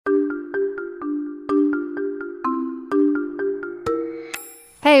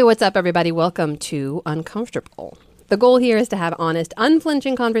Hey, what's up, everybody? Welcome to Uncomfortable. The goal here is to have honest,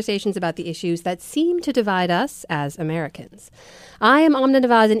 unflinching conversations about the issues that seem to divide us as Americans. I am Amna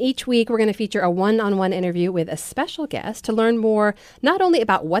Nawaz, and each week we're going to feature a one-on-one interview with a special guest to learn more not only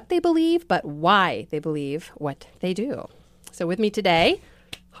about what they believe, but why they believe what they do. So with me today,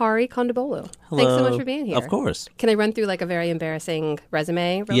 Hari Kondabolu. Hello. Thanks so much for being here. Of course. Can I run through like a very embarrassing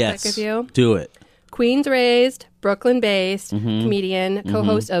resume real quick with you? Do it. Queens-raised, Brooklyn-based, comedian,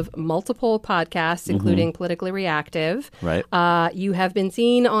 co-host of multiple podcasts, including Politically Reactive. Right. You have been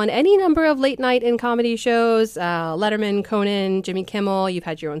seen on any number of late-night and comedy shows, Letterman, Conan, Jimmy Kimmel. You've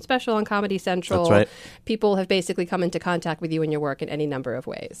had your own special on Comedy Central. That's right. People have basically come into contact with you and your work in any number of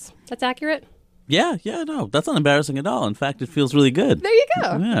ways. That's accurate? Yeah, no, that's not embarrassing at all. In fact, it feels really good. There you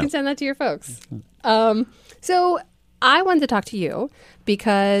go. Yeah. You can send that to your folks. So I wanted to talk to you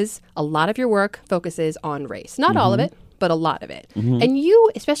because a lot of your work focuses on race. Not all of it, but a lot of it. And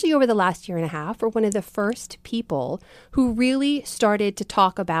you, especially over the last year and a half, were one of the first people who really started to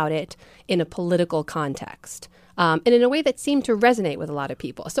talk about it in a political context and in a way that seemed to resonate with a lot of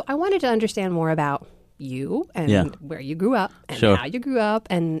people. So I wanted to understand more about you and where you grew up and how you grew up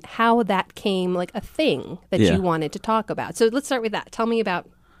and how that came like a thing that you wanted to talk about. So let's start with that. Tell me about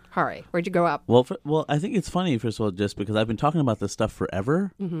Hari. Where'd you grow up? Well, I think it's funny, first of all, just because I've been talking about this stuff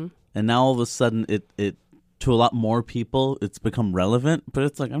forever, and now all of a sudden it to a lot more people, it's become relevant, but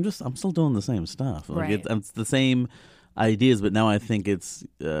it's like, I'm still doing the same stuff. Like Right. it's the same ideas, but now I think it's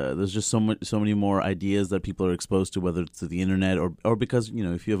there's just so many more ideas that people are exposed to, whether it's to the internet or because,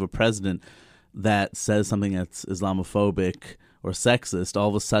 if you have a president that says something that's Islamophobic or sexist, all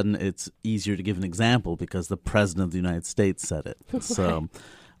of a sudden it's easier to give an example because the president of the United States said it. So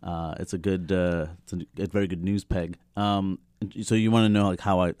it's a very good news peg. So you want to know like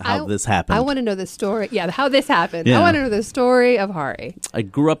how this happened? I want to know the story. Yeah, how this happened. Yeah. I want to know the story of Hari. I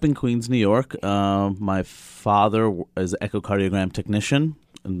grew up in Queens, New York. My father is an echocardiogram technician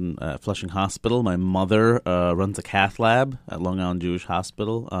in Flushing Hospital. My mother runs a cath lab at Long Island Jewish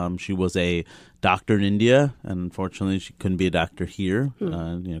Hospital. She was a doctor in India, and unfortunately she couldn't be a doctor here,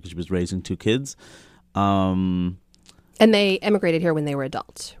 because she was raising two kids. And they emigrated here when they were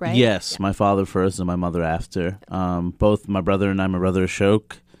adults, right? Yes, my father first and my mother after. Both my brother and I, my brother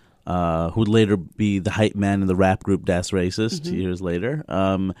Ashok, who would later be the hype man in the rap group Das Racist years later.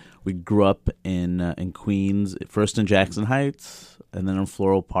 We grew up in Queens, first in Jackson Heights, and then in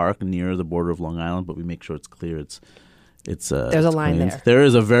Floral Park near the border of Long Island. But we make sure it's clear. It's there's a line Queens. there. There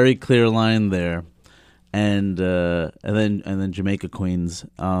is a very clear line there. And then Jamaica, Queens.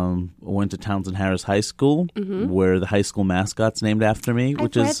 Went to Townsend Harris High School, where the high school mascot's named after me.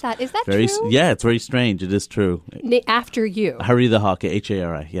 I've read that. Is that very, true? Yeah, it's very strange. It is true. After you. Hari the Hawk,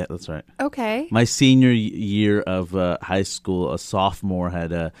 Hari. Yeah, that's right. Okay. My senior year of high school, a sophomore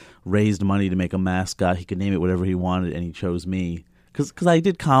had raised money to make a mascot. He could name it whatever he wanted, and he chose me because I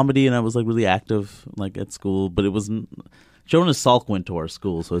did comedy and I was like really active like at school. But it wasn't. Jonas Salk went to our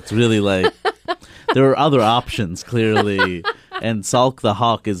school, so it's really like there are other options clearly, and Salk the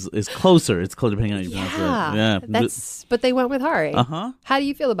Hawk is closer. It's closer depending on how you pronounce it. Yeah, but they went with Hari. Uh-huh. How do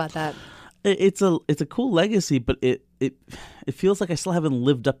you feel about that? It's a cool legacy, but it feels like I still haven't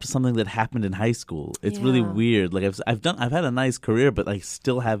lived up to something that happened in high school. It's really weird. Like I've had a nice career, but I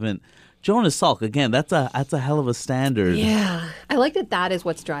still haven't. Jonas Salk, again, that's a hell of a standard. Yeah. I like that is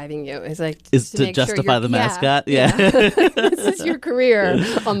what's driving you. It's like to justify the mascot. Yeah. This is your career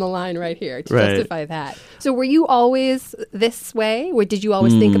on the line right here to justify that. So were you always this way? Or did you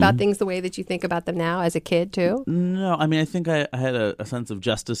always think about things the way that you think about them now as a kid too? No, I mean, I think I had a sense of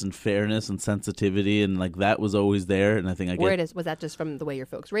justice and fairness and sensitivity, and like that was always there. And I think was that just from the way your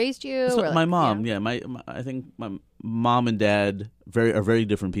folks raised you? So my mom, I think my mom and dad are very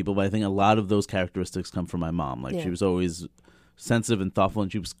different people, but I think a lot of those characteristics come from my mom. Like she was always sensitive and thoughtful,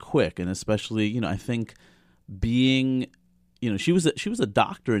 and she was quick, and especially, I think being, she was a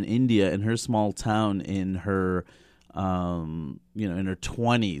doctor in India in her small town in her, in her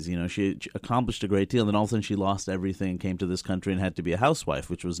 20s. She accomplished a great deal, and then all of a sudden she lost everything, came to this country, and had to be a housewife,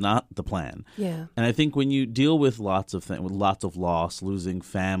 which was not the plan. Yeah. And I think when you deal with lots of things, with lots of loss, losing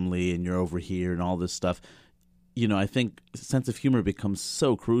family, and you're over here and all this stuff, I think sense of humor becomes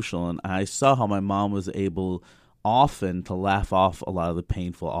so crucial. And I saw how my mom was able often to laugh off a lot of the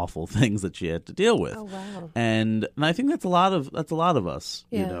painful, awful things that she had to deal with. Oh, wow. And I think that's a lot of us,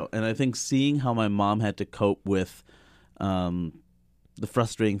 And I think seeing how my mom had to cope with the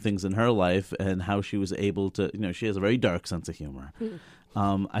frustrating things in her life and how she was able to, she has a very dark sense of humor.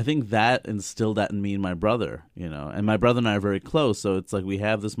 I think that instilled that in me and my brother, and my brother and I are very close. So it's like we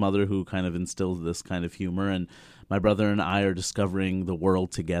have this mother who kind of instills this kind of humor, and my brother and I are discovering the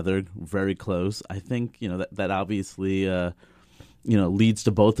world together, very close. I think, that obviously, leads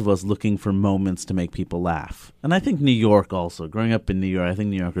to both of us looking for moments to make people laugh. And I think New York also, growing up in New York, I think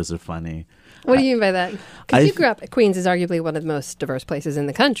New Yorkers are funny. What do you mean by that? Because you grew up, Queens is arguably one of the most diverse places in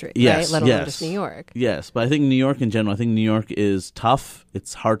the country, yes, right? Let alone just New York. Yes, but I think New York in general, I think New York is tough.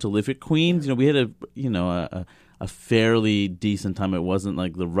 It's hard to live at Queens. We had a fairly decent time. It wasn't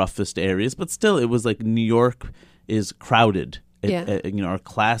like the roughest areas, but still it was like New York is crowded. Our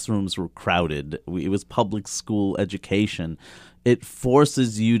classrooms were crowded. It was public school education. It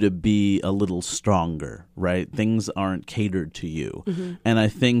forces you to be a little stronger, right? Things aren't catered to you. Mm-hmm. And I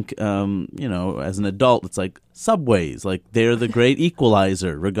think, as an adult, it's like subways. Like, they're the great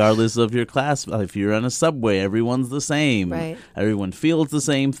equalizer, regardless of your class. If you're on a subway, everyone's the same. Right. Everyone feels the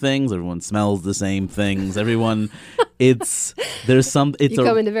same things. Everyone smells the same things. Everyone, you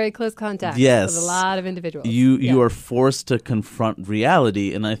come into very close contact with a lot of individuals. You are forced to confront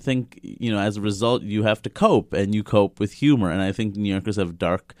reality. And I think, as a result, you have to cope, and you cope with humor. And I think New Yorkers have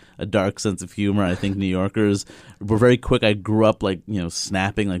a dark sense of humor. I think New Yorkers were very quick. I grew up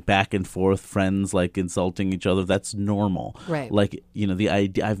snapping back and forth, friends insulting each other. That's normal. Right. The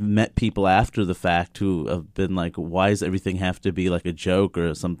idea. I've met people after the fact who have been like, "Why does everything have to be like a joke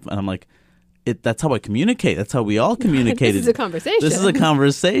or something?" And I'm like, that's how I communicate. That's how we all communicate. This is a conversation. This is a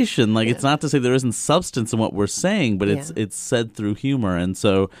conversation. It's not to say there isn't substance in what we're saying, but it's said through humor. And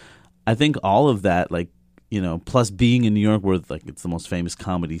so I think all of that, plus being in New York where it's the most famous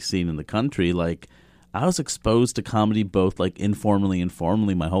comedy scene in the country, I was exposed to comedy both informally and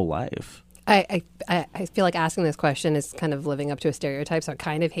formally my whole life. I feel like asking this question is kind of living up to a stereotype, so I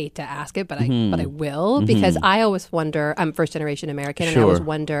kind of hate to ask it, but I will, because I always wonder, I'm first generation American, and I always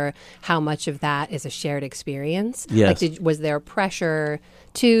wonder how much of that is a shared experience. Yes. Was there pressure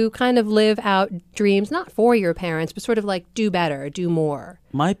to kind of live out dreams, not for your parents, but sort of do better, do more?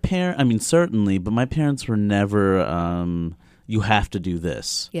 My certainly, but my parents were never, you have to do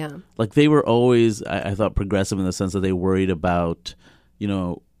this. Yeah. They were always, I thought, progressive in the sense that they worried about, they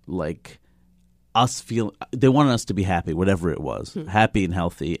wanted us to be happy, whatever it was, happy and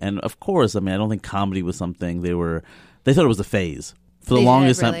healthy. And of course, I don't think comedy was something they thought it was a phase. For the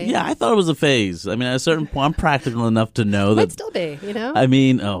longest time, I thought it was a phase. At a certain point, I'm practical enough to know that might still be,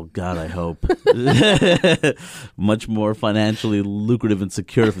 oh God, I hope much more financially lucrative and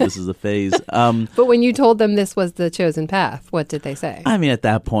secure if this is a phase. But when you told them this was the chosen path, what did they say? At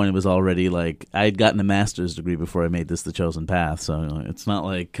that point, it was already I had gotten a master's degree before I made this the chosen path. So it's not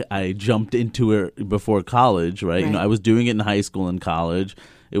like I jumped into it before college, right? I was doing it in high school and college.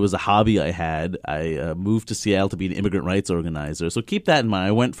 It was a hobby I had. I moved to Seattle to be an immigrant rights organizer. So keep that in mind.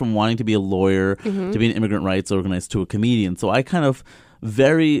 I went from wanting to be a lawyer to be an immigrant rights organizer to a comedian. So I kind of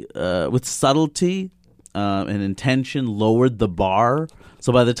very, with subtlety and intention, lowered the bar.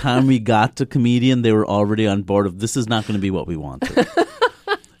 So by the time we got to comedian, they were already on board of this is not going to be what we wanted.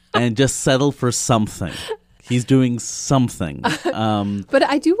 And just settle for something. He's doing something. But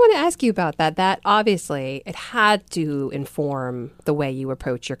I do want to ask you about that. That obviously it had to inform the way you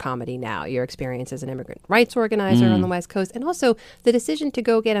approach your comedy now, your experience as an immigrant rights organizer on the West Coast, and also the decision to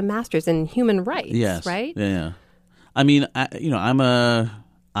go get a master's in human rights. Yes. Right? Yeah. I'm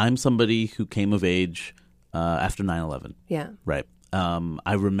somebody who came of age after 9/11. Yeah. Right.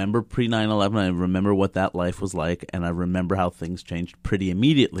 I remember pre 9/11. I remember what that life was like, and I remember how things changed pretty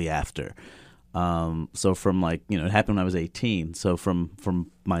immediately after. So from it happened when I was 18. So from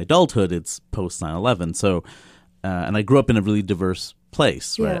my adulthood, it's post 9/11. So, and I grew up in a really diverse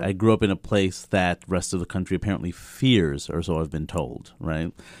place, right? Yeah. I grew up in a place that the rest of the country apparently fears, or so I've been told,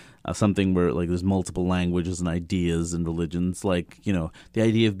 right? Something where there's multiple languages and ideas and religions. The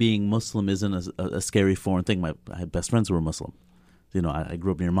idea of being Muslim isn't a scary foreign thing. I had best friends who were Muslim. I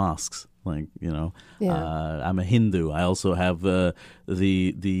grew up near mosques. I'm a Hindu. I also have the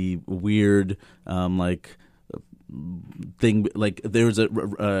weird thing. There's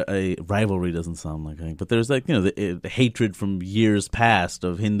a rivalry. Doesn't sound like anything, but there's the hatred from years past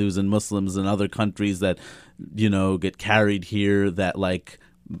of Hindus and Muslims in other countries that get carried here. That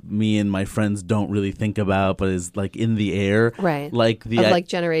me and my friends don't really think about, but is in the air, right?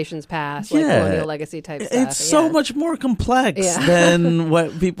 Generations past, colonial legacy type stuff. It's so much more complex than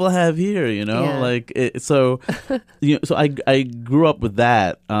what people have here, So I grew up with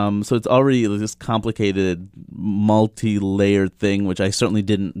that. So it's already this complicated, multi-layered thing, which I certainly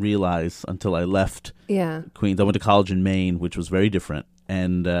didn't realize until I left Queens. I went to college in Maine, which was very different,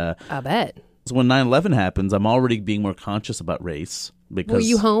 and I bet. So when 9/11 happens, I'm already being more conscious about race. because were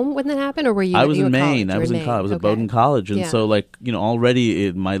you home when that happened, or were you? I was you in were Maine. college? I You was were in college. I was at Okay. Bowdoin College, and Yeah. so like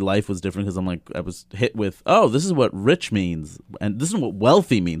already my life was different because I'm like I was hit with this is what rich means, and this is what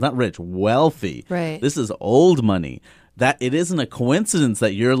wealthy means. Not rich, wealthy. Right. This is old money. That it isn't a coincidence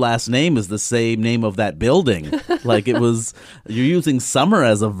that your last name is the same name of that building. Like it was, you're using summer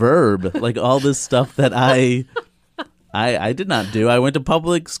as a verb. Like all this stuff that I did not do. I went to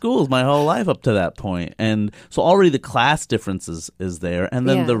public schools my whole life up to that point, and so already the class differences is there, and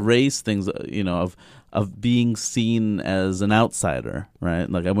then Yeah. the race things, of being seen as an outsider,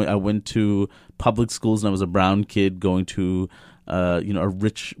 right? Like I went to public schools and I was a brown kid going to a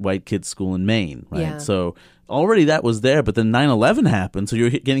rich white kid's school in Maine, right? Yeah. So already that was there, but then 9/11 happened, so you're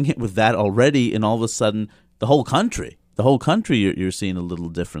getting hit with that already, and all of a sudden the whole country you're seeing a little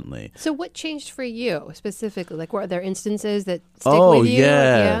differently. So what changed for you specifically? Like, were there instances that stick with you?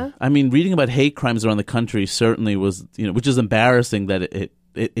 Yeah. I mean, reading about hate crimes around the country certainly was, which is embarrassing that it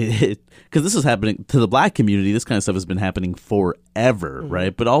because this is happening to the black community. This kind of stuff has been happening forever,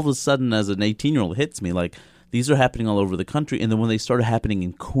 right? But all of a sudden, as an 18-year-old, it hits me like these are happening all over the country, and then when they started happening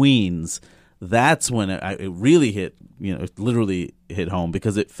in Queens, that's when it really hit. It literally hit home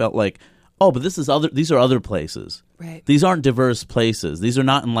because it felt like, oh, but these are other places. Right. These aren't diverse places. These are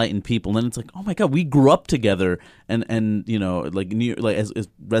not enlightened people. And then it's like, oh my God, we grew up together, and as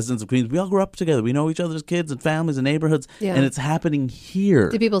residents of Queens, we all grew up together. We know each other's kids and families and neighborhoods, Yeah. and it's happening here.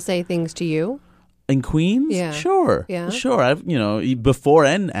 Did people say things to you? In Queens? Yeah. Sure. Yeah. Sure. I've, before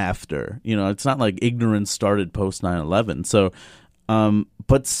and after, it's not like ignorance started post 9/11. So,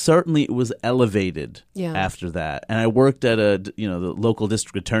 but certainly it was elevated after that. And I worked at the local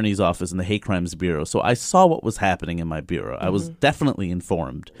district attorney's office in the Hate Crimes Bureau. So I saw what was happening in my bureau. I was definitely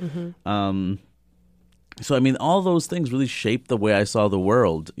informed. So, I mean, all those things really shaped the way I saw the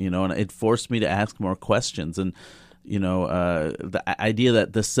world, and it forced me to ask more questions. And, the idea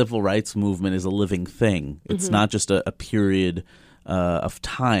that the civil rights movement is a living thing. It's not just a period of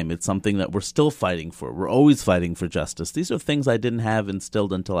time. It's something that we're still fighting for. We're always fighting for justice. These are things I didn't have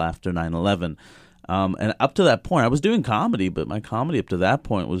instilled until after 9/11. And up to that point, I was doing comedy, but my comedy up to that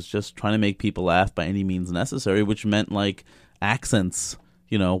point was just trying to make people laugh by any means necessary, which meant like accents.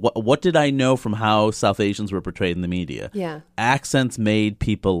 What did I know from how South Asians were portrayed in the media? Yeah. Accents made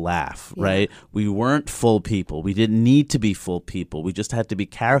people laugh, right? We weren't full people. We didn't need to be full people. We just had to be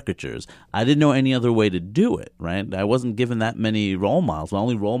caricatures. I didn't know any other way to do it, right? I wasn't given that many role models. The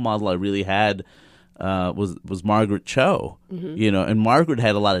only role model I really had was Margaret Cho, and Margaret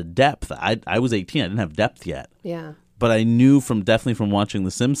had a lot of depth. I was 18. I didn't have depth yet. Yeah. But I knew definitely from watching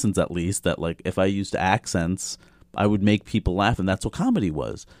The Simpsons at least that like if I used accents, I would make people laugh, and that's what comedy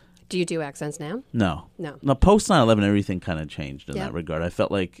was. Do you do accents now? No. No. Post 9/11, everything kind of changed in that regard. I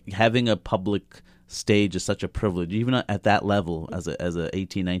felt like having a public stage is such a privilege, even at that level, as a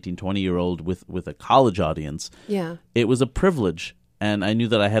 18, 19, 20-year-old with a college audience. Yeah. It was a privilege, and I knew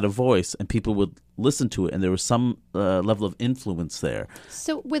that I had a voice, and people would listen to it, and there was some level of influence there.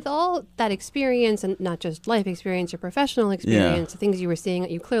 So with all that experience, and not just life experience or professional experience, the things you were seeing,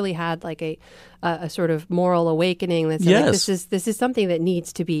 you clearly had like a sort of moral awakening that said, like, this is something that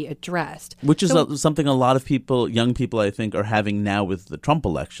needs to be addressed. Which is something a lot of people, young people, I think, are having now with the Trump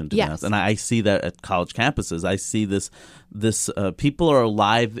election. To be honest. And I see that at college campuses. I see this people are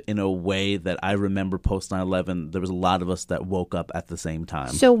alive in a way that I remember post 9/11. There was a lot of us that woke up at the same time.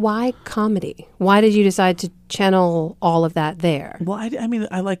 So why comedy? Why did you decide to channel all of that there? Well, I mean,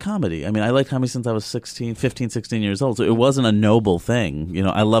 I like comedy. I mean, I liked comedy since I was 15, 16 years old. So it wasn't a noble thing.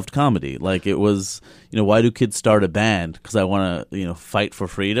 I loved comedy. Like it was, why do kids start a band? Because I want to, fight for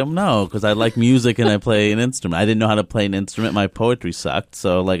freedom? No, because I like music and I play an instrument. I didn't know how to play an instrument. My poetry sucked.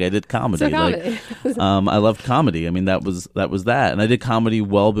 So like I did comedy. So comedy. I loved comedy. I mean, that was that. And I did comedy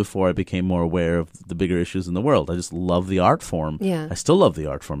well before I became more aware of the bigger issues in the world. I just love the art form. Yeah. I still love the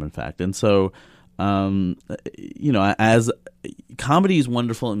art form, in fact. And so, as comedy is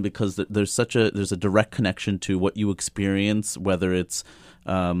wonderful, and because there's a direct connection to what you experience, whether it's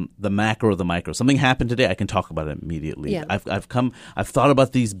the macro or the micro. Something happened today, I can talk about it immediately. Yeah. I've thought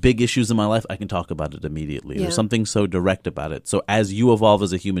about these big issues in my life, I can talk about it immediately. Yeah. There's something so direct about it. So as you evolve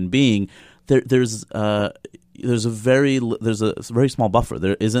as a human being, there's a very small buffer.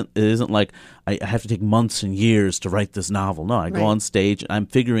 It isn't like I have to take months and years to write this novel. No, I go on stage and I'm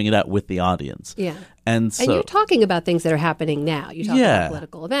figuring it out with the audience. Yeah. And you're talking about things that are happening now. You talk about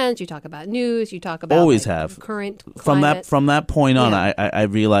political events, you talk about news, you talk about always have current climate. From that point on, I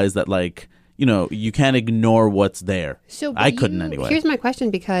realized that like, you can't ignore what's there. So I couldn't anyway. Here's my question,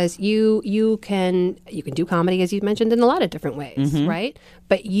 because you can do comedy, as you mentioned, in a lot of different ways, right?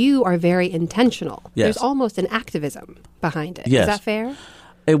 But you are very intentional. Yes. There's almost an activism behind it. Yes. Is that fair?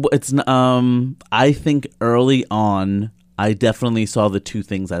 I think early on, I definitely saw the two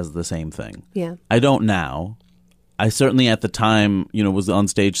things as the same thing. Yeah. I don't now. I certainly at the time, was on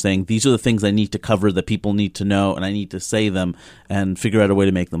stage saying, these are the things I need to cover that people need to know, and I need to say them and figure out a way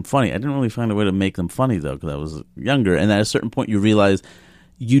to make them funny. I didn't really find a way to make them funny, though, because I was younger. And at a certain point, you realize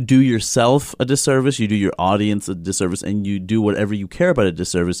you do yourself a disservice, you do your audience a disservice, and you do whatever you care about a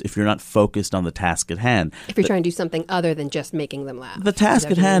disservice if you're not focused on the task at hand. If you're trying to do something other than just making them laugh. The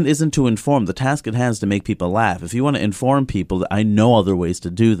task at hand isn't to inform. The task at hand is to make people laugh. If you want to inform people, I know other ways to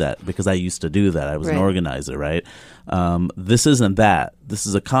do that because I used to do that. I was an organizer, right? This isn't that. This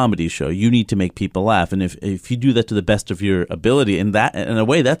is a comedy show. You need to make people laugh. And if you do that to the best of your ability, in a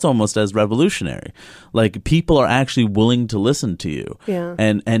way, that's almost as revolutionary. Like, people are actually willing to listen to you. Yeah.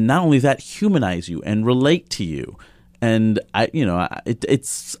 And not only that, humanize you and relate to you. And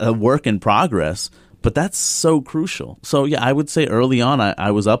it's a work in progress, but that's so crucial. So yeah, I would say early on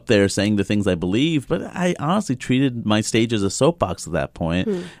I was up there saying the things I believe, but I honestly treated my stage as a soapbox at that point.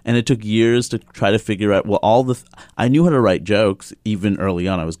 And it took years to try to figure out, I knew how to write jokes even early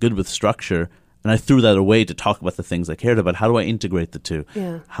on. I was good with structure, and I threw that away to talk about the things I cared about. How do I integrate the two?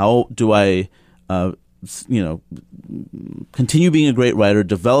 Yeah. How do I continue being a great writer,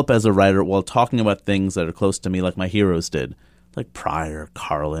 develop as a writer while talking about things that are close to me, like my heroes did, like Pryor,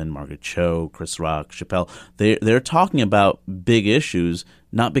 Carlin, Margaret Cho, Chris Rock, Chappelle. They're talking about big issues,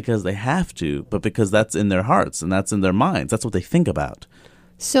 not because they have to, but because that's in their hearts and that's in their minds. That's what they think about.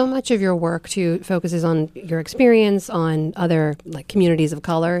 So much of your work too focuses on your experience on other communities of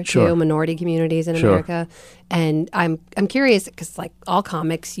color, too, minority communities in America. And I'm curious, because like all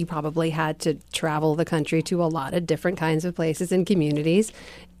comics, you probably had to travel the country to a lot of different kinds of places and communities.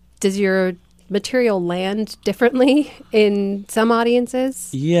 Does your material land differently in some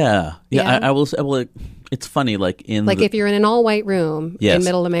audiences? Yeah. I will. It's funny, if you're in an all-white room in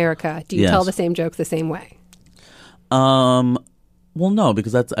Middle America, do you tell the same jokes the same way? Well, no,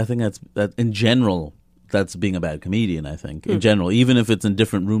 because I think that in general, that's being a bad comedian. I think in general, even if it's in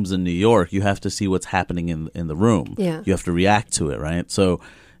different rooms in New York, you have to see what's happening in the room. Yeah. You have to react to it, right? So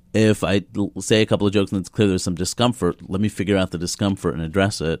if I say a couple of jokes and it's clear there's some discomfort, let me figure out the discomfort and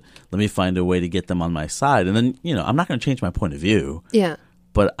address it. Let me find a way to get them on my side. And then, I'm not going to change my point of view. Yeah.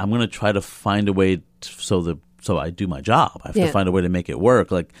 But I'm going to try to find a way so I do my job. I have to find a way to make it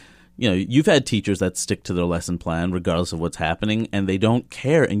work. You've had teachers that stick to their lesson plan regardless of what's happening, and they don't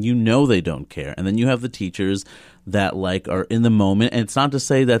care, and they don't care. And then you have the teachers that are in the moment, and it's not to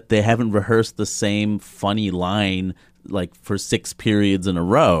say that they haven't rehearsed the same funny line for 6 periods in a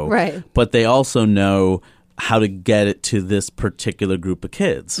row, right? But they also know how to get it to this particular group of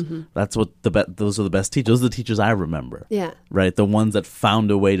kids. That's what those are the best teachers. Those are the teachers I remember. Yeah. Right? The ones that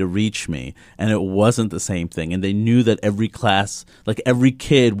found a way to reach me, and it wasn't the same thing. And they knew that every class, every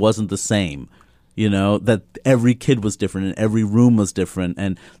kid wasn't the same. That every kid was different and every room was different.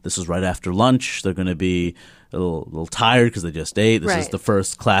 And this is right after lunch. They're going to be a little tired because they just ate. This is the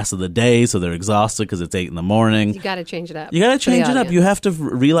first class of the day, so they're exhausted because it's 8 in the morning. You got to change it up. You got to change it up. You have to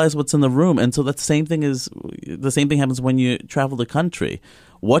realize what's in the room. And so the same thing happens when you travel the country.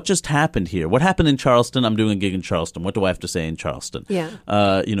 What just happened here? What happened in Charleston? I'm doing a gig in Charleston. What do I have to say in Charleston? Yeah.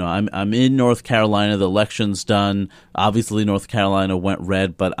 I'm in North Carolina. The election's done. Obviously, North Carolina went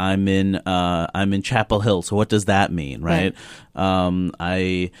red, but I'm in Chapel Hill. So what does that mean, right?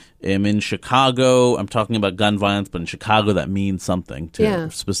 I am in Chicago. I'm talking about gun violence, but in Chicago that means something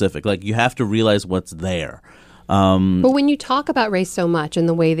specific. You have to realize what's there. But when you talk about race so much in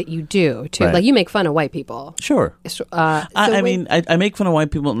the way that you do, too, you make fun of white people. Sure. I make fun of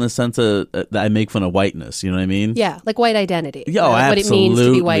white people in the sense that I make fun of whiteness. You know what I mean? Yeah, white identity. Yeah, what it means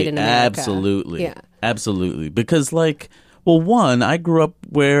to be white in America. Absolutely. Yeah. Absolutely. Because, one, I grew up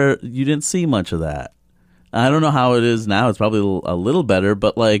where you didn't see much of that. I don't know how it is now. It's probably a little better,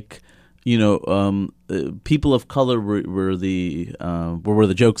 but people of color were where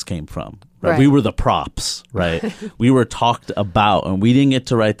the jokes came from. Right? We were the props, right? We were talked about, and we didn't get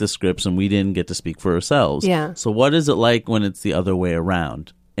to write the scripts, and we didn't get to speak for ourselves. Yeah. So what is it like when it's the other way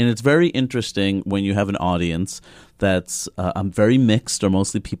around? And it's very interesting when you have an audience that's very mixed or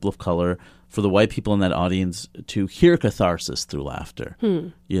mostly people of color, for the white people in that audience to hear catharsis through laughter.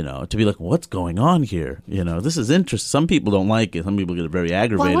 You know, to be like, what's going on here? You know, this is interesting. Some people don't like it. Some people get very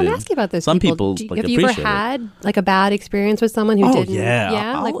aggravated. Well, I want to ask you about this. Some people like, like, have you ever had like a bad experience with someone who didn't?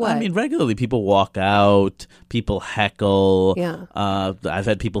 Yeah. Like what? I mean, regularly people walk out, people heckle. Yeah. I've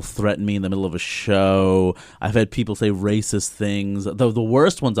had people threaten me in the middle of a show. I've had people say racist things. The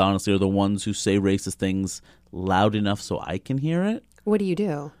worst ones, honestly, are the ones who say racist things loud enough so I can hear it. What do you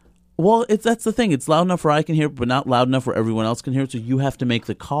do? Well, that's the thing. It's loud enough where I can hear it, but not loud enough where everyone else can hear it. So you have to make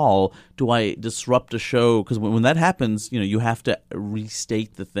the call. Do I disrupt a show? Because when that happens, you know, you have to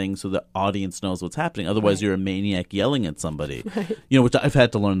restate the thing so the audience knows what's happening. Otherwise, you're a maniac yelling at somebody. You know, which I've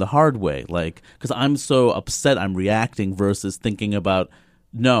had to learn the hard way. Like, because I'm so upset, I'm reacting versus thinking about,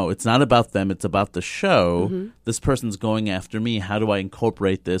 no, it's not about them. It's about the show. This person's going after me. How do I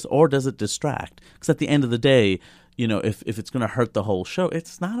incorporate this? Or does it distract? Because at the end of the day, you know, if it's going to hurt the whole show,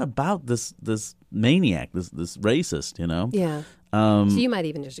 it's not about this maniac, this racist, you know? Yeah. So you might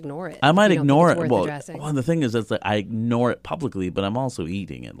even just ignore it. I might ignore it. Well, the thing is, like, I ignore it publicly, but I'm also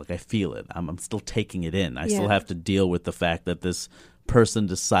eating it. Like, I feel it. I'm still taking it in. I still have to deal with the fact that this person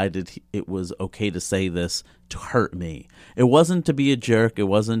decided it was okay to say this to hurt me. It wasn't to be a jerk. It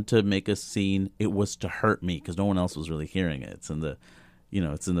wasn't to make a scene. It was to hurt me because no one else was really hearing it. It's in the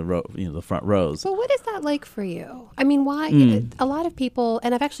the front rows. But what is that like for you? I mean, why? A lot of people,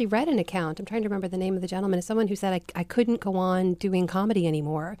 and I've actually read an account, I'm trying to remember the name of the gentleman, is someone who said, I couldn't go on doing comedy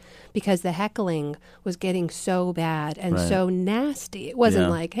anymore because the heckling was getting so bad and so nasty. It wasn't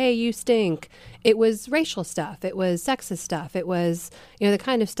like, hey, you stink. It was racial stuff. It was sexist stuff. It was, you know, the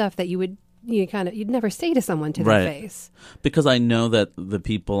kind of stuff that you'd never say to someone to their face. Because I know that the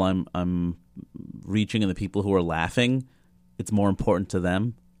people I'm reaching and the people who are laughing, it's more important to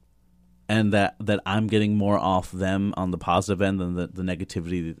them, and that I'm getting more off them on the positive end than the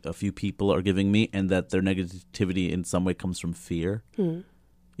negativity a few people are giving me, and that their negativity in some way comes from fear. You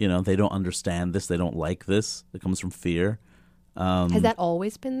know, they don't understand this. They don't like this. It comes from fear. Has that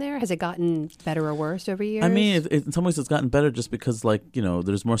always been there? Has it gotten better or worse over years? I mean, in some ways it's gotten better just because, like, you know,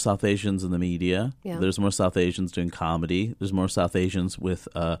 there's more South Asians in the media. Yeah. There's more South Asians doing comedy. There's more South Asians with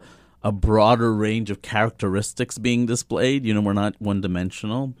a broader range of characteristics being displayed. You know, we're not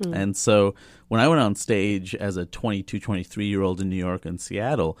one-dimensional. And so when I went on stage as a 22, 23-year-old in New York and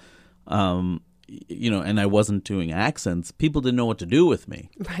Seattle, you know, and I wasn't doing accents, people didn't know what to do with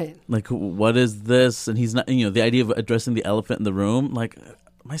me. Right. Like, what is this? And he's not, you know, the idea of addressing the elephant in the room, like,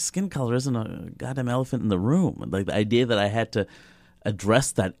 my skin color isn't a goddamn elephant in the room. Like, the idea that I had to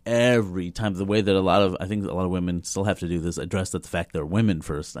address that every time, the way that I think a lot of women still have to do this, address the fact they're women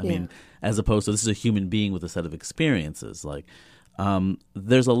first. I mean, as opposed to this is a human being with a set of experiences. Like,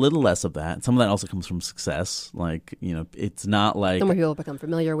 there's a little less of that. Some of that also comes from success. Like, you know, it's not like some more people become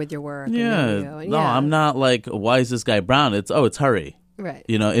familiar with your work. I'm not like, why is this guy brown? It's Hurry. Right.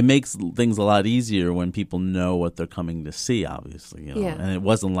 You know, it makes things a lot easier when people know what they're coming to see, obviously. You know? And it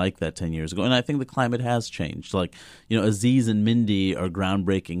wasn't like that 10 years ago. And I think the climate has changed. Like, you know, Aziz and Mindy are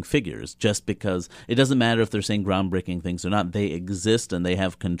groundbreaking figures just because it doesn't matter if they're saying groundbreaking things or not. They exist and they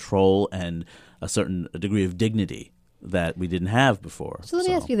have control and a certain degree of dignity that we didn't have before. So let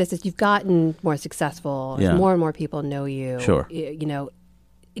me ask you this. As you've gotten more successful, as more and more people know you, you know,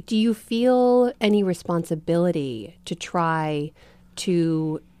 do you feel any responsibility to try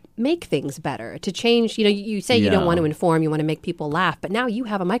to make things better, to change? You know, you say you don't want to inform, you want to make people laugh, but now you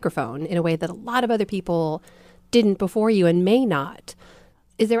have a microphone in a way that a lot of other people didn't before you and may not.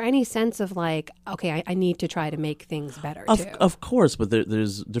 Is there any sense of like, okay, I need to try to make things better too? Of course, but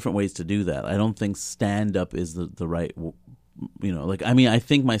there's different ways to do that. I don't think stand-up is the right, you know, like, I mean, I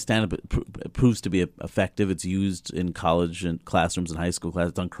think my stand-up proves to be effective. It's used in college and classrooms and high school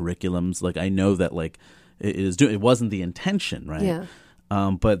classes, it's on curriculums. Like, I know that, like, it wasn't the intention, right? Yeah.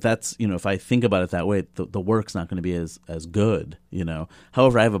 But that's, you know, if I think about it that way, the work's not going to be as good, you know.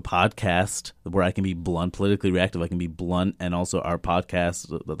 However, I have a podcast where I can be blunt, politically reactive. I can be blunt, and also our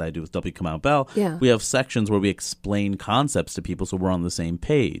podcast that I do with W. Kamau Bell, we have sections where we explain concepts to people so we're on the same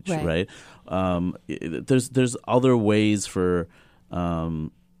page, right? There's other ways for,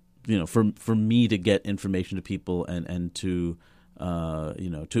 you know, for me to get information to people and to, you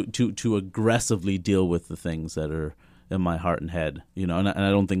know, to aggressively deal with the things that are in my heart and head, you know, and I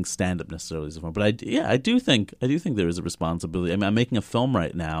don't think stand-up necessarily is a form, but I do think there is a responsibility. I mean, I'm making a film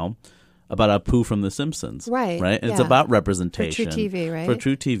right now about Apu from The Simpsons, right? And it's about representation for True TV, right? For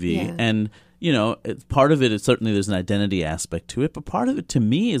True TV, and you know, part of it is certainly there's an identity aspect to it, but part of it to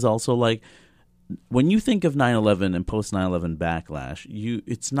me is also like when you think of 9/11 and post 9/11 backlash,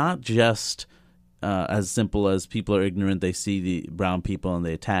 it's not just as simple as people are ignorant, they see the brown people and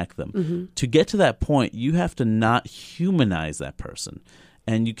they attack them. To get to that point, you have to not humanize that person.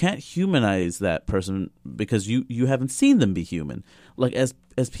 And you can't humanize that person because you haven't seen them be human. Like as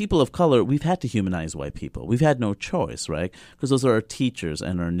people of color, we've had to humanize white people. We've had no choice, right? Because those are our teachers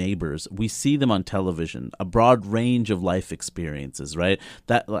and our neighbors. We see them on television, a broad range of life experiences, right?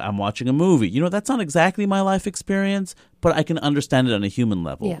 That I'm watching a movie. That's not exactly my life experience, but I can understand it on a human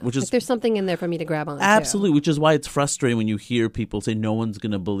level. Yeah, which is there's something in there for me to grab on. Absolutely, which is why it's frustrating when you hear people say no one's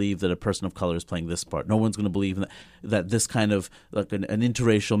going to believe that a person of color is playing this part. No one's going to believe that this kind of like an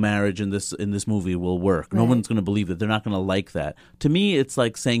interracial marriage in this movie will work. Right. No one's going to believe that. They're not going to like that. To me, it's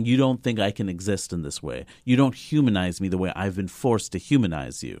like saying you don't think I can exist in this way. You don't humanize me the way I've been forced to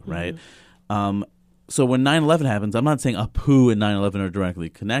humanize you, right? So when 9/11 happens, I'm not saying Apu and 9/11 are directly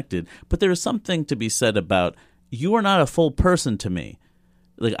connected, but there is something to be said about you are not a full person to me.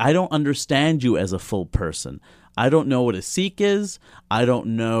 Like, I don't understand you as a full person. I don't know what a Sikh is. I don't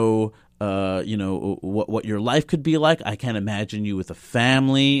know, what your life could be like. I can't imagine you with a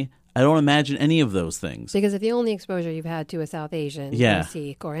family. I don't imagine any of those things. Because if the only exposure you've had to a South Asian or a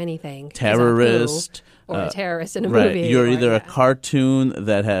Sikh or anything, terrorist, or a terrorist in a right. movie, you're either a cartoon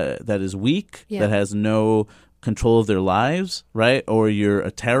that is weak, that has no control of their lives, right? Or you're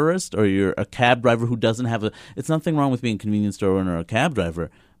a terrorist, or you're a cab driver who doesn't have it's nothing wrong with being a convenience store owner or a cab driver,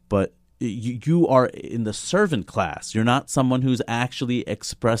 but you are in the servant class. You're not someone who's actually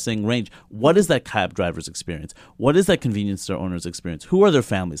expressing range. What is that cab driver's experience? What is that convenience store owner's experience? Who are their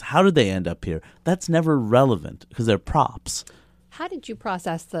families? How did they end up here? That's never relevant because they're props. How did you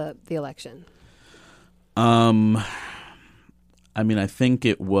process the election? I think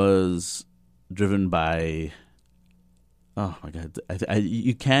it was driven by... Oh, my God.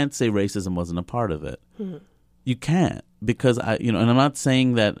 You can't say racism wasn't a part of it. You can't, because, and I'm not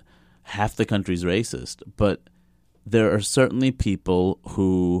saying that half the country's racist, but there are certainly people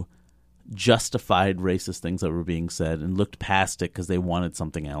who justified racist things that were being said and looked past it because they wanted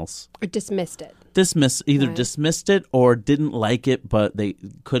something else. Or dismissed it. Dismissed it or didn't like it, but they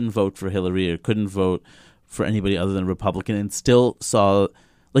couldn't vote for Hillary or couldn't vote for anybody other than a Republican and still saw...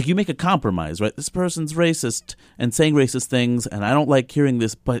 Like, you make a compromise, right? This person's racist and saying racist things, and I don't like hearing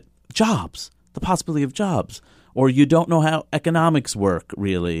this, but jobs, the possibility of jobs. Or you don't know how economics work,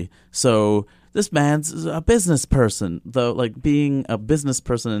 really. So this man's a business person, though, like, being a business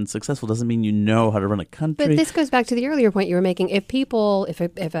person and successful doesn't mean you know how to run a country. But this goes back to the earlier point you were making. If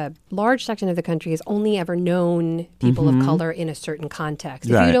a large section of the country has only ever known people of color in a certain context,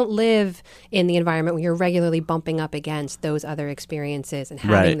 if you don't live in the environment where you're regularly bumping up against those other experiences and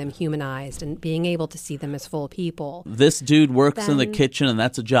having them humanized and being able to see them as full people. This dude works in the kitchen, and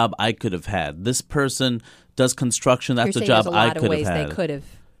that's a job I could have had. This person does construction, that's a job I could have had.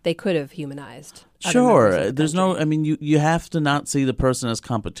 They could have humanized. Sure. There's you have to not see the person as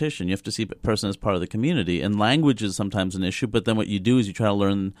competition. You have to see the person as part of the community. And language is sometimes an issue, but then what you do is you try to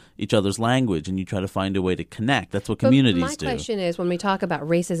learn each other's language and you try to find a way to connect. That's what communities do. My question is, when we talk about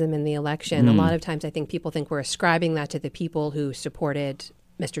racism in the election, a lot of times I think people think we're ascribing that to the people who supported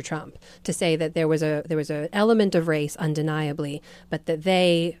Mr. Trump, to say that there was an element of race undeniably, but that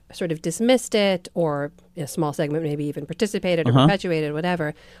they sort of dismissed it, or in a small segment maybe even participated or perpetuated,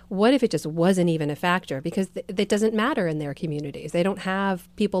 whatever. What if it just wasn't even a factor? Because it doesn't matter in their communities. They don't have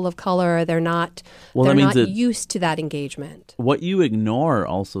people of color. They're not used to that engagement. What you ignore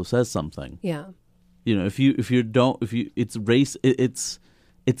also says something. Yeah. It's race.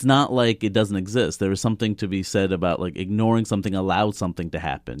 It's not like it doesn't exist. There is something to be said about, like, ignoring something allows something to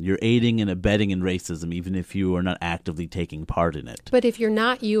happen. You're aiding and abetting in racism even if you are not actively taking part in it. But if you're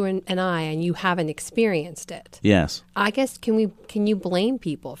not you and I and you haven't experienced it, yes, I guess can you blame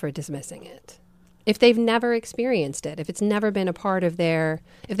people for dismissing it? If they've never experienced it, if it's never been a part of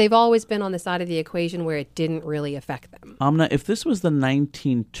if they've always been on the side of the equation where it didn't really affect them. If this was the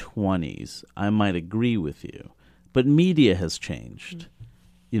 1920s, I might agree with you. But media has changed.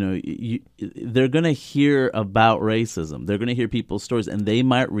 They're going to hear about racism. They're going to hear people's stories, and they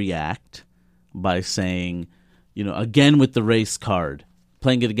might react by saying, again with the race card,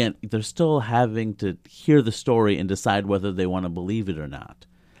 playing it again. They're still having to hear the story and decide whether they want to believe it or not.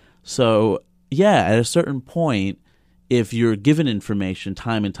 So, yeah, at a certain point, if you're given information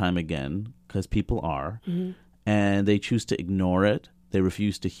time and time again, because people are, and they choose to ignore it, they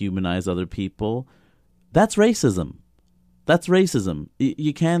refuse to humanize other people, that's racism. That's racism.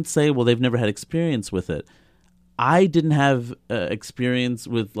 You can't say, well, they've never had experience with it. I didn't have experience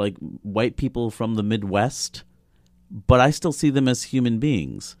with, like, white people from the Midwest, but I still see them as human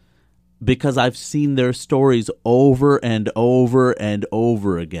beings because I've seen their stories over and over and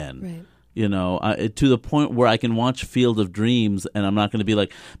over again. Right. To the point where I can watch Field of Dreams and I'm not going to be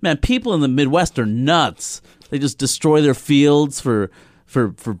like, man, people in the Midwest are nuts. They just destroy their fields for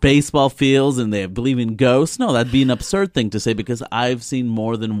baseball fields and they believe in ghosts. No, that'd be an absurd thing to say because I've seen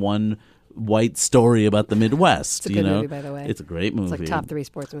more than one white story about the Midwest. It's a good movie, by the way. It's a great movie. It's like top 3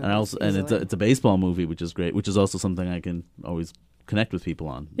 sports movies. And it's a baseball movie, which is great, which is also something I can always connect with people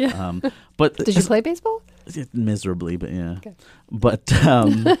on. Yeah. But did you play baseball? Miserably, but yeah. Okay. But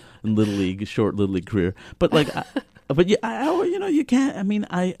in Little League, short Little League career. But like, you can't. I mean,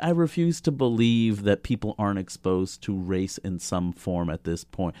 I refuse to believe that people aren't exposed to race in some form at this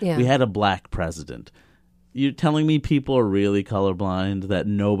point. Yeah. We had a black president. You're telling me people are really colorblind, that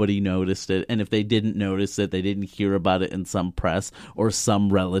nobody noticed it, and if they didn't notice it, they didn't hear about it in some press or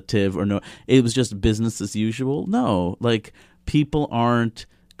some relative or no, it was just business as usual? No, like people aren't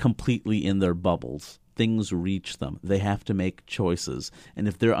completely in their bubbles. Things reach them. They have to make choices. And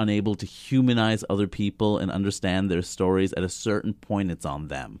if they're unable to humanize other people and understand their stories, at a certain point it's on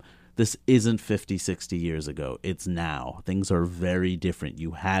them. This isn't 50, 60 years ago. It's now. Things are very different.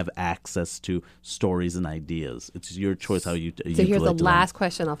 You have access to stories and ideas. It's your choice how you So here's the last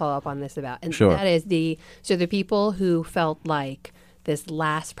question I'll follow up on this about. And sure. That is the people who felt like this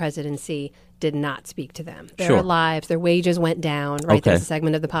last presidency did not speak to them. Their sure. lives, their wages went down, right? Okay. There's a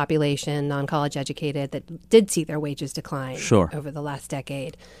segment of the population, non-college educated, that did see their wages decline sure. over the last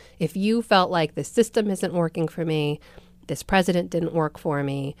decade. If you felt like the system isn't working for me, this president didn't work for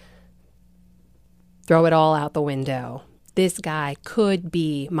me, throw it all out the window. This guy could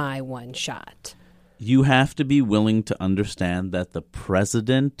be my one shot. You have to be willing to understand that the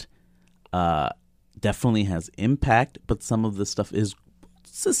president definitely has impact, but some of this stuff is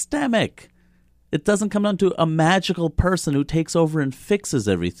systemic. It doesn't come down to a magical person who takes over and fixes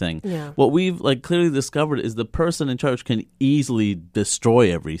everything. Yeah. What we've clearly discovered is the person in charge can easily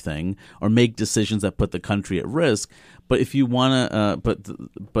destroy everything or make decisions that put the country at risk. But if you want to,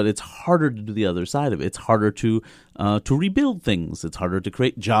 but it's harder to do the other side of it. It's harder to rebuild things. It's harder to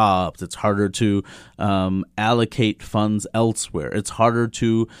create jobs. It's harder to allocate funds elsewhere. It's harder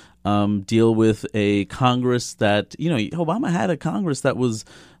to deal with a Congress that Obama had a Congress that was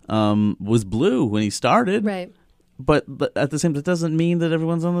blue when he started. Right. But at the same time, it doesn't mean that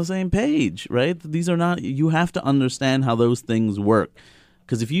everyone's on the same page, right? These are not, you have to understand how those things work.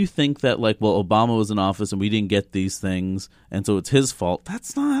 Because if you think that, Obama was in office and we didn't get these things, and so it's his fault,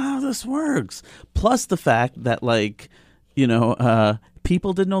 that's not how this works. Plus the fact that,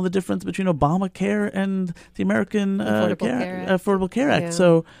 people didn't know the difference between Obamacare and the American Affordable Care Act. Yeah.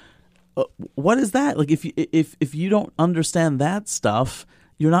 So what is that? Like, if you don't understand that stuff,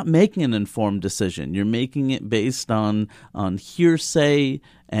 you're not making an informed decision. You're making it based on hearsay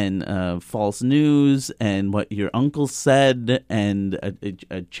and false news and what your uncle said and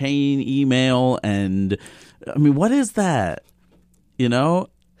a chain email. And I mean, what is that? And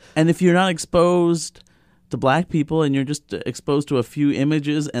if you're not exposed to black people and you're just exposed to a few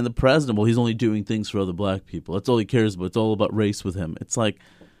images and the president, well, he's only doing things for other black people. That's all he cares about. It's all about race with him. It's like,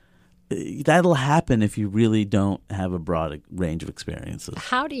 that'll happen if you really don't have a broad range of experiences.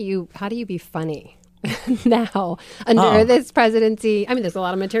 How do you be funny now under this presidency? I mean, there's a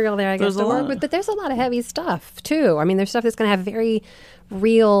lot of material there, I guess, to work with, but there's a lot of heavy stuff too. I mean, there's stuff that's going to have very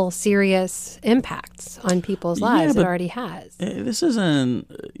real, serious impacts on people's lives. It already has. This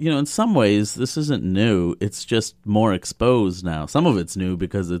isn't, in some ways, this isn't new. It's just more exposed now. Some of it's new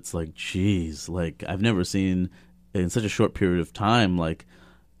because it's like, geez, I've never seen in such a short period of time, like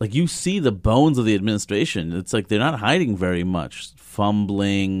you see the bones of the administration. It's like they're not hiding very much.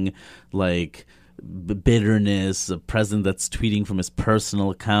 Fumbling, bitterness, a president that's tweeting from his personal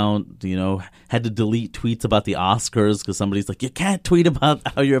account, had to delete tweets about the Oscars because somebody's like, you can't tweet about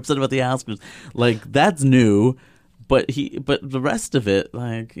how you're upset about the Oscars. That's new. But the rest of it,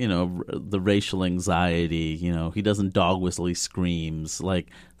 the racial anxiety, he doesn't dog whistle, he screams.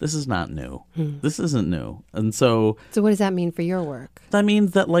 This is not new. This isn't new. And so what does that mean for your work? That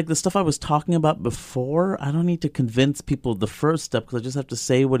means that, the stuff I was talking about before, I don't need to convince people the first step because I just have to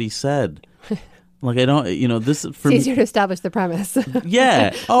say what he said. I don't, this for it's easier to establish the premise.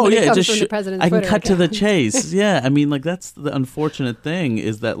 Yeah. Oh, yeah. It just I can cut to the chase. Yeah. I mean, that's the unfortunate thing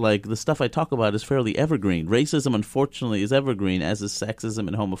is that, the stuff I talk about is fairly evergreen. Racism, unfortunately, is evergreen, as is sexism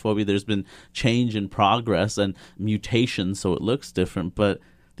and homophobia. There's been change and progress and mutation, so it looks different. But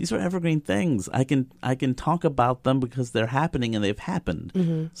these are evergreen things. I can talk about them because they're happening and they've happened.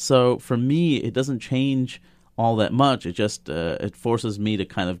 Mm-hmm. So for me, it doesn't change all that much. It just it forces me to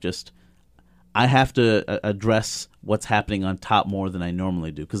kind of just. I have to address what's happening on top more than I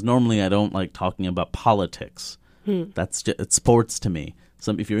normally do because normally I don't like talking about politics. It's sports to me.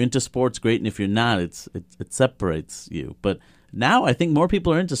 If you're into sports, great, and if you're not, it separates you. But now I think more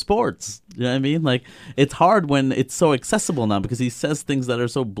people are into sports. You know what I mean? Like, it's hard when it's so accessible now because he says things that are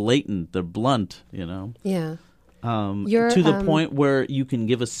so blatant, they're blunt, you know? Yeah. To the point where you can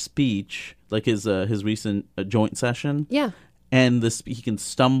give a speech, like his recent joint session. Yeah. And he can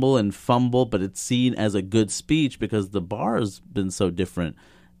stumble and fumble, but it's seen as a good speech because the bar has been so different.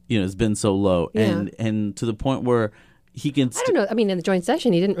 You know, it's been so low. Yeah. And to the point where he can... I don't know. I mean, in the joint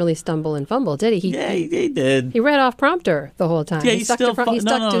session, he didn't really stumble and fumble, did he? He did. He read off prompter the whole time. Yeah, he stuck to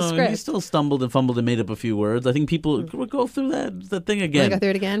his script. He still stumbled and fumbled and made up a few words. I think people would go through that thing again. Go through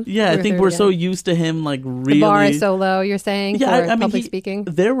it again? Yeah, I think we're so used to him, like, really... The bar is so low, you're saying, for public speaking?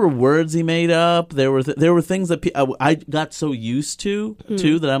 There were words he made up. There were things that I got so used to,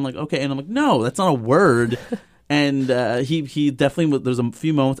 too, that I'm like, okay. And I'm like, no, that's not a word. And he definitely, there's a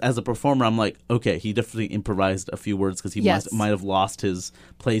few moments as a performer, I'm like, okay, he definitely improvised a few words because he might have lost his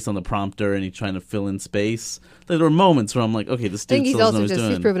place on the prompter and he's trying to fill in space. There were moments where I'm like, okay, this dude still doesn't know what he's doing.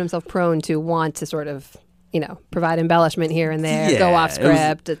 He's proven himself prone to want to sort of, provide embellishment here and there, go off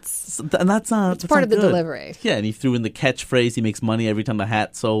script. It's part of the delivery. Yeah, and he threw in the catchphrase, he makes money every time the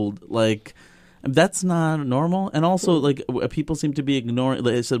hat sold, like... That's not normal. And also, like, people seem to be ignoring...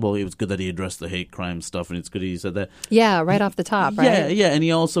 They said, well, it was good that he addressed the hate crime stuff, and it's good he said that. Yeah, right off the top, right? Yeah, and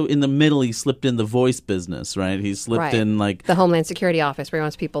he also, in the middle, he slipped in the voice business, right? He slipped in, like... The Homeland Security Office, where he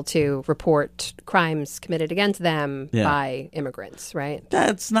wants people to report crimes committed against them by immigrants, right?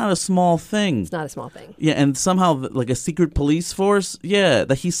 That's not a small thing. It's not a small thing. Yeah, and somehow, like, a secret police force,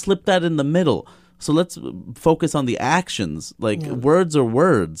 that he slipped that in the middle. So let's focus on the actions. Like, words are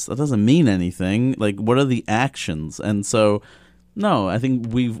words. That doesn't mean anything. Like, what are the actions? And so, no, I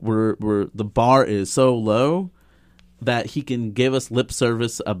think the bar is so low that he can give us lip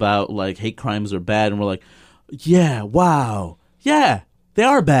service about, like, hate crimes are bad. And we're like, yeah, wow. Yeah, they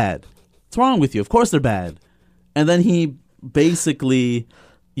are bad. What's wrong with you? Of course they're bad. And then he basically...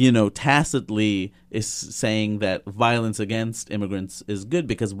 tacitly is saying that violence against immigrants is good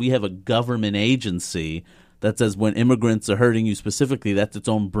because we have a government agency that says when immigrants are hurting you specifically, that's its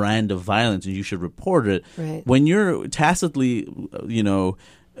own brand of violence and you should report it. Right. When you're tacitly,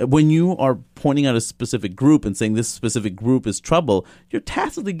 when you are pointing out a specific group and saying this specific group is trouble, you're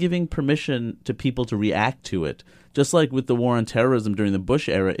tacitly giving permission to people to react to it. Just like with the war on terrorism during the Bush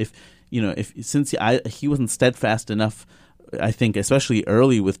era, since he wasn't steadfast enough, I think, especially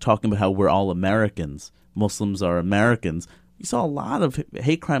early with talking about how we're all Americans, Muslims are Americans. We saw a lot of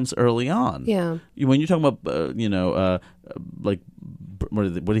hate crimes early on. Yeah. When you're talking about, like,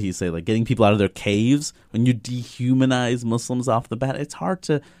 what did he say? Like getting people out of their caves. When you dehumanize Muslims off the bat, it's hard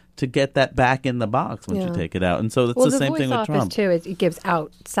to get that back in the box once you take it out. And so it's the same thing with Trump. Too, it gives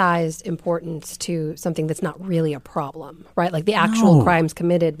outsized importance to something that's not really a problem, right? Like the actual crimes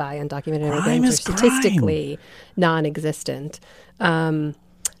committed by undocumented immigrants are statistically non-existent.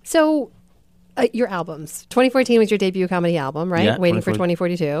 Your albums. 2014 was your debut comedy album, right? Yeah, Waiting for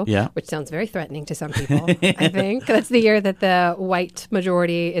 2042. Yeah. Which sounds very threatening to some people, I think. That's the year that the white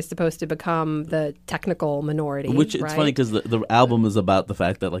majority is supposed to become the technical minority. Which it's funny because the album is about the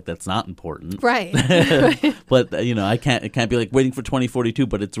fact that, like, that's not important. Right. But, it can't be like Waiting for 2042,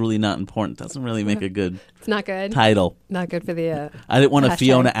 but it's really not important. It doesn't really make a good... It's not good. Title. Not good for the I didn't want to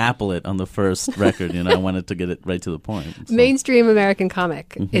Fiona Apple it on the first record. I wanted to get it right to the point. So. Mainstream American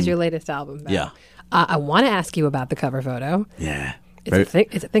Comic is your latest album. Though. Yeah. I want to ask you about the cover photo. Yeah. It's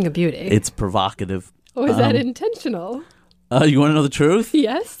a thing of beauty. It's provocative. Oh, is that intentional? You want to know the truth?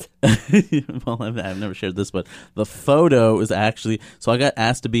 Yes. Well, I've never shared this, but the photo is actually... So I got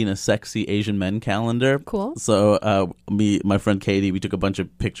asked to be in a sexy Asian men calendar. Cool. So my friend Katie, we took a bunch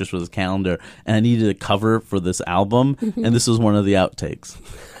of pictures for this calendar, and I needed a cover for this album, and this was one of the outtakes.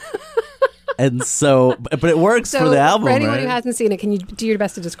 And so, but it works for the album, for anyone right? who hasn't seen it, can you do your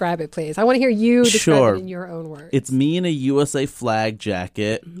best to describe it, please? I want to hear you describe it in your own words. It's me in a USA flag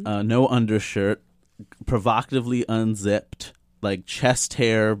jacket, no undershirt, provocatively unzipped, like chest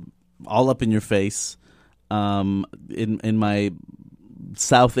hair all up in your face, in my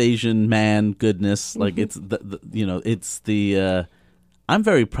South Asian man goodness. Like it's I'm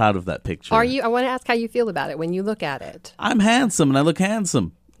very proud of that picture. Are you? I want to ask how you feel about it when you look at it. I'm handsome and I look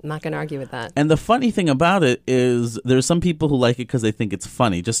handsome. I'm not going to argue with that. And the funny thing about it is there's some people who like it because they think it's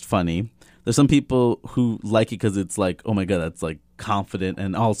funny, just funny. There's some people who like it because it's like, oh my God, that's like confident.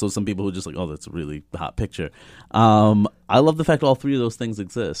 And also some people who are just like, oh, that's a really hot picture. I love the fact all three of those things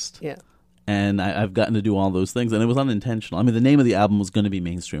exist. Yeah. And I've gotten to do all those things. And it was unintentional. I mean, the name of the album was going to be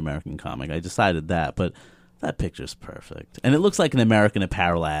Mainstream American Comic. I decided that. But that picture's perfect. And it looks like an American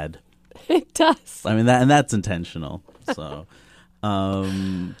Apparel ad. It does. I mean, that's intentional. So...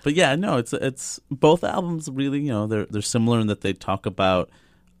 But yeah, no, it's both albums really, they're similar in that they talk about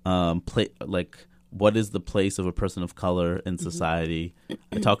what is the place of a person of color in society.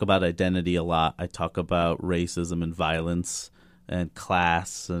 I talk about identity a lot. I talk about racism and violence and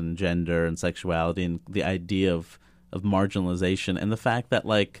class and gender and sexuality and the idea of marginalization and the fact that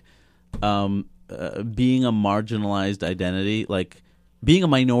being a marginalized identity, being a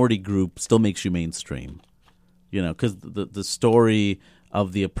minority group still makes you mainstream. Because the story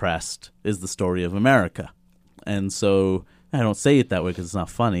of the oppressed is the story of America. And so I don't say it that way because it's not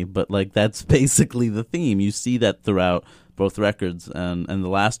funny, but that's basically the theme. You see that throughout both records. And the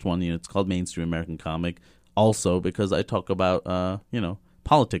last one, it's called Mainstream American Comic, also because I talk about,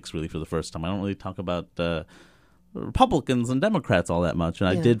 politics really for the first time. I don't really talk about Republicans and Democrats all that much, and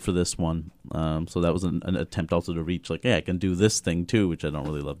I did for this one. So that was an attempt also to reach I can do this thing too, which I don't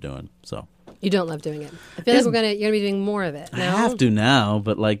really love doing. So. You don't love doing it. I feel like you're gonna be doing more of it. No? I have to now,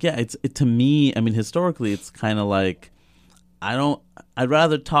 but it's to me. I mean, historically, it's kind of I'd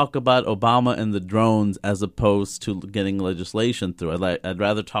rather talk about Obama and the drones as opposed to getting legislation through. I'd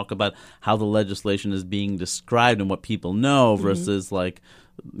rather talk about how the legislation is being described and what people know versus the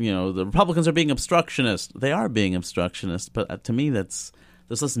Republicans are being obstructionist. They are being obstructionist, but to me, there's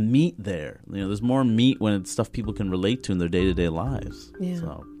less meat there. There's more meat when it's stuff people can relate to in their day-to-day lives. Yeah.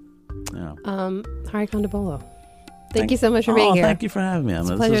 So. Yeah. Hari Kondabolu, thank you so much for being here. Thank you for having me, Emma.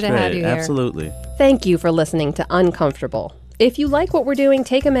 It's a pleasure to have you here. Absolutely. Thank you for listening to Uncomfortable. If you like what we're doing,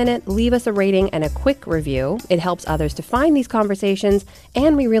 take a minute, leave us a rating and a quick review. It helps others to find these conversations,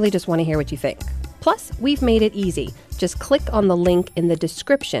 and we really just want to hear what you think. Plus, we've made it easy. Just click on the link in the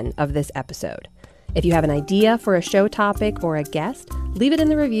description of this episode. If you have an idea for a show topic or a guest, leave it in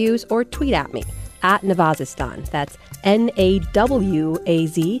the reviews or tweet at me at Nawazistan. That's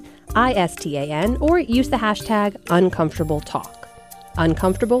NAWAZISTAN, or use the hashtag UncomfortableTalk.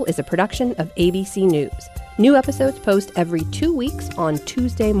 Uncomfortable is a production of ABC News. New episodes post every 2 weeks on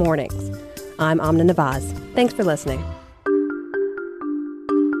Tuesday mornings. I'm Amna Nawaz. Thanks for listening.